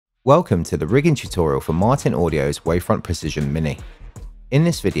Welcome to the rigging tutorial for Martin Audio's Wavefront Precision Mini. In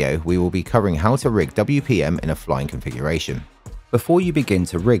this video, we will be covering how to rig WPM in a flying configuration. Before you begin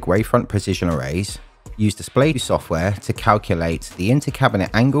to rig Wavefront Precision arrays, use display software to calculate the inter-cabinet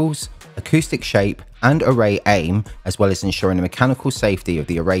angles, acoustic shape, and array aim, as well as ensuring the mechanical safety of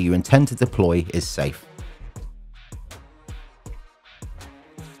the array you intend to deploy is safe.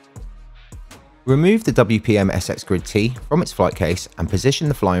 Remove the WPM SX Grid T from its flight case and position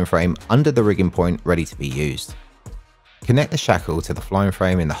the flying frame under the rigging point ready to be used. Connect the shackle to the flying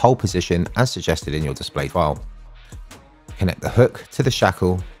frame in the hold position as suggested in your display file. Connect the hook to the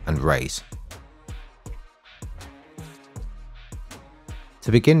shackle and raise.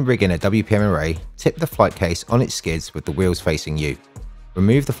 To begin rigging a WPM array, tip the flight case on its skids with the wheels facing you.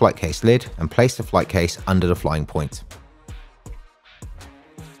 Remove the flight case lid and place the flight case under the flying point.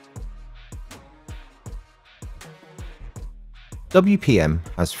 WPM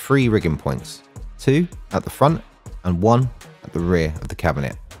has 3 rigging points, 2 at the front and 1 at the rear of the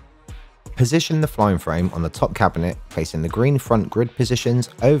cabinet. Position the flying frame on the top cabinet, placing the green front grid positions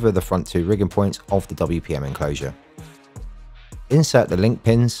over the front 2 rigging points of the WPM enclosure. Insert the link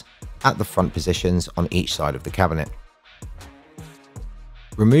pins at the front positions on each side of the cabinet.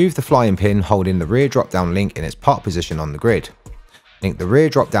 Remove the flying pin holding the rear drop-down link in its park position on the grid. Link the rear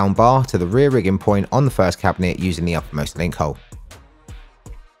drop-down bar to the rear rigging point on the first cabinet using the uppermost link hole.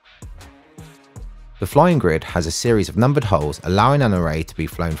 The flying grid has a series of numbered holes allowing an array to be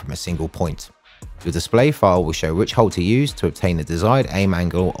flown from a single point. Your display file will show which hole to use to obtain the desired aim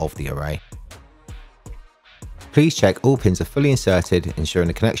angle of the array. Please check all pins are fully inserted, ensuring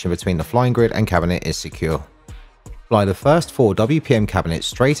the connection between the flying grid and cabinet is secure. Fly the first 4 WPM cabinets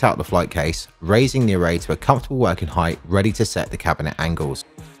straight out the flight case, raising the array to a comfortable working height ready to set the cabinet angles.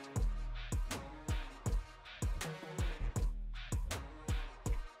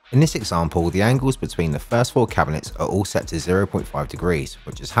 In this example, the angles between the first 4 cabinets are all set to 0.5 degrees,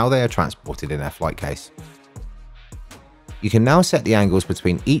 which is how they are transported in their flight case. You can now set the angles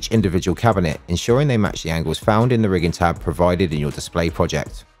between each individual cabinet, ensuring they match the angles found in the rigging tab provided in your display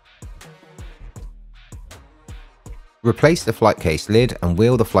project. Replace the flight case lid and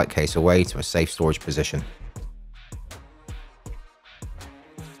wheel the flight case away to a safe storage position.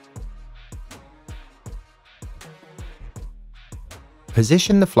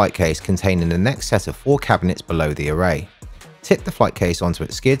 Position the flight case containing the next set of 4 cabinets below the array. Tip the flight case onto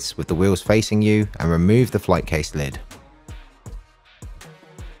its skids with the wheels facing you and remove the flight case lid.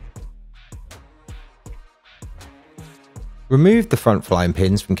 Remove the front flying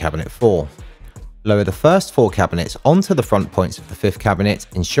pins from cabinet 4. Lower the first 4 cabinets onto the front points of the 5th cabinet,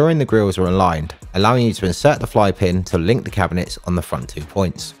 ensuring the grills are aligned, allowing you to insert the fly pin to link the cabinets on the front 2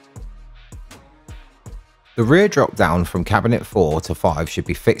 points. The rear drop down from cabinet 4 to 5 should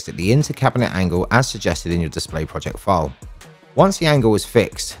be fixed at the inter-cabinet angle as suggested in your display project file. Once the angle is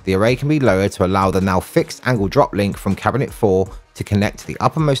fixed, the array can be lowered to allow the now fixed angle drop link from cabinet 4 to connect to the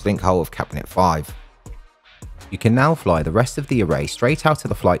uppermost link hole of cabinet 5. You can now fly the rest of the array straight out of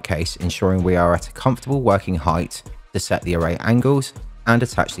the flight case, ensuring we are at a comfortable working height to set the array angles and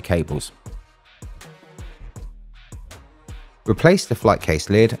attach the cables. Replace the flight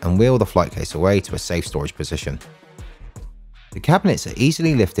case lid and wheel the flight case away to a safe storage position. The cabinets are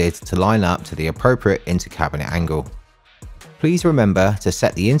easily lifted to line up to the appropriate inter-cabinet angle. Please remember to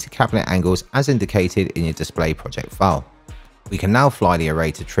set the inter-cabinet angles as indicated in your display project file. We can now fly the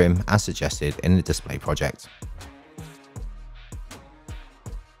array to trim as suggested in the display project.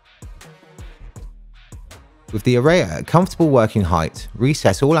 With the array at a comfortable working height,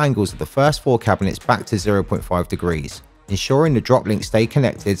 reset all angles of the first 4 cabinets back to 0.5 degrees. Ensuring the drop links stay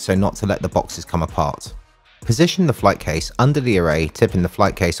connected so not to let the boxes come apart. Position the flight case under the array, tipping the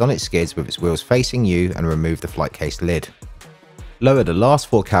flight case on its skids with its wheels facing you and remove the flight case lid. Lower the last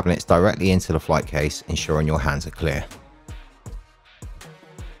 4 cabinets directly into the flight case, ensuring your hands are clear.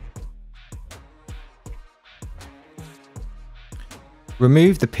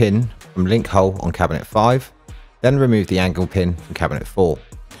 Remove the pin from link hole on cabinet 5, then remove the angle pin from cabinet 4.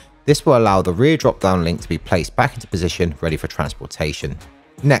 This will allow the rear drop-down link to be placed back into position, ready for transportation.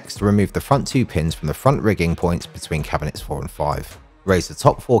 Next, remove the front 2 pins from the front rigging points between cabinets 4 and 5. Raise the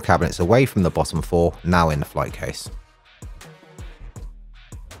top 4 cabinets away from the bottom 4, now in the flight case.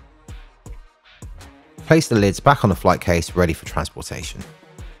 Place the lids back on the flight case, ready for transportation.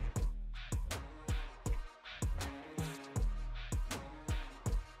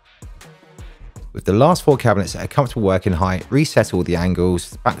 With the last 4 cabinets at a comfortable working height, reset all the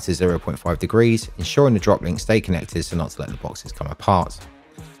angles back to 0.5 degrees, ensuring the drop links stay connected so not to let the boxes come apart.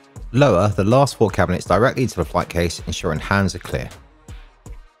 Lower the last 4 cabinets directly into the flight case, ensuring hands are clear.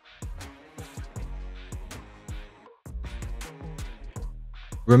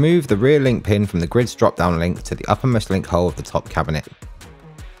 Remove the rear link pin from the grid's drop-down link to the uppermost link hole of the top cabinet.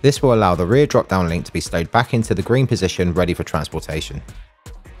 This will allow the rear drop-down link to be stowed back into the green position ready for transportation.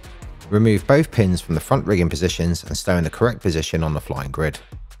 Remove both pins from the front rigging positions and stow in the correct position on the flying grid.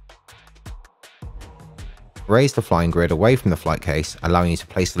 Raise the flying grid away from the flight case, allowing you to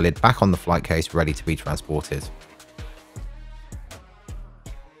place the lid back on the flight case ready to be transported.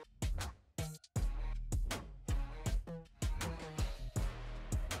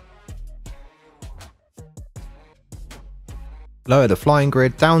 Lower the flying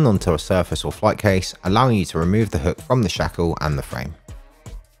grid down onto a surface or flight case, allowing you to remove the hook from the shackle and the frame.